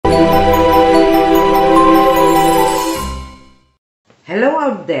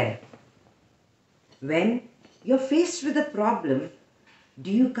out there. When you're faced with a problem,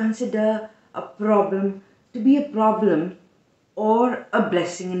 do you consider a problem to be a problem or a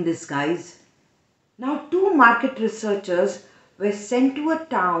blessing in disguise? Now, two market researchers were sent to a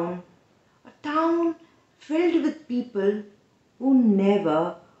town filled with people who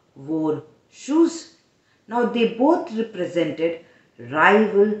never wore shoes. Now, they both represented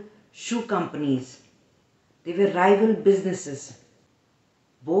rival shoe companies. They were rival businesses.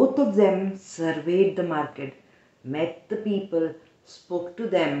 Both of them surveyed the market, met the people, spoke to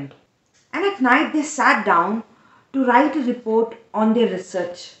them, and at night they sat down to write a report on their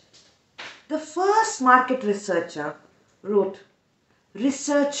research. The first market researcher wrote,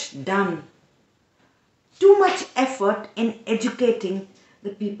 "Research done. Too much effort in educating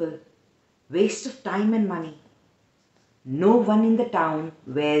the people. Waste of time and money. No one in the town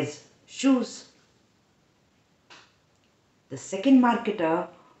wears shoes." The second marketer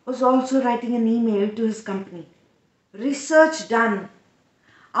was also writing an email to his company. "Research done.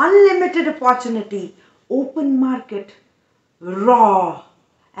 Unlimited opportunity. Open market. Raw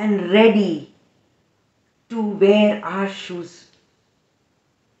and ready to wear our shoes.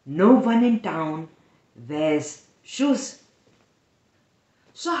 No one in town wears shoes."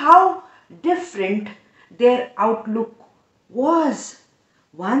 So how different their outlook was.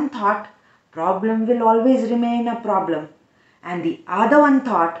 One thought problem will always remain a problem, and the other one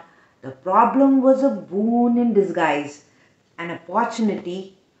thought the problem was a boon in disguise, an opportunity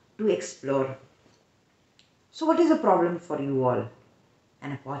to explore. So what is a problem for you all?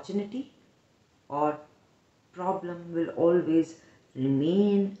 An opportunity or problem will always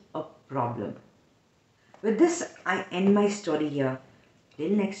remain a problem? With this, I end my story here.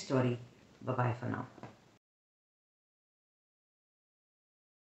 Till next story. Bye-bye for now.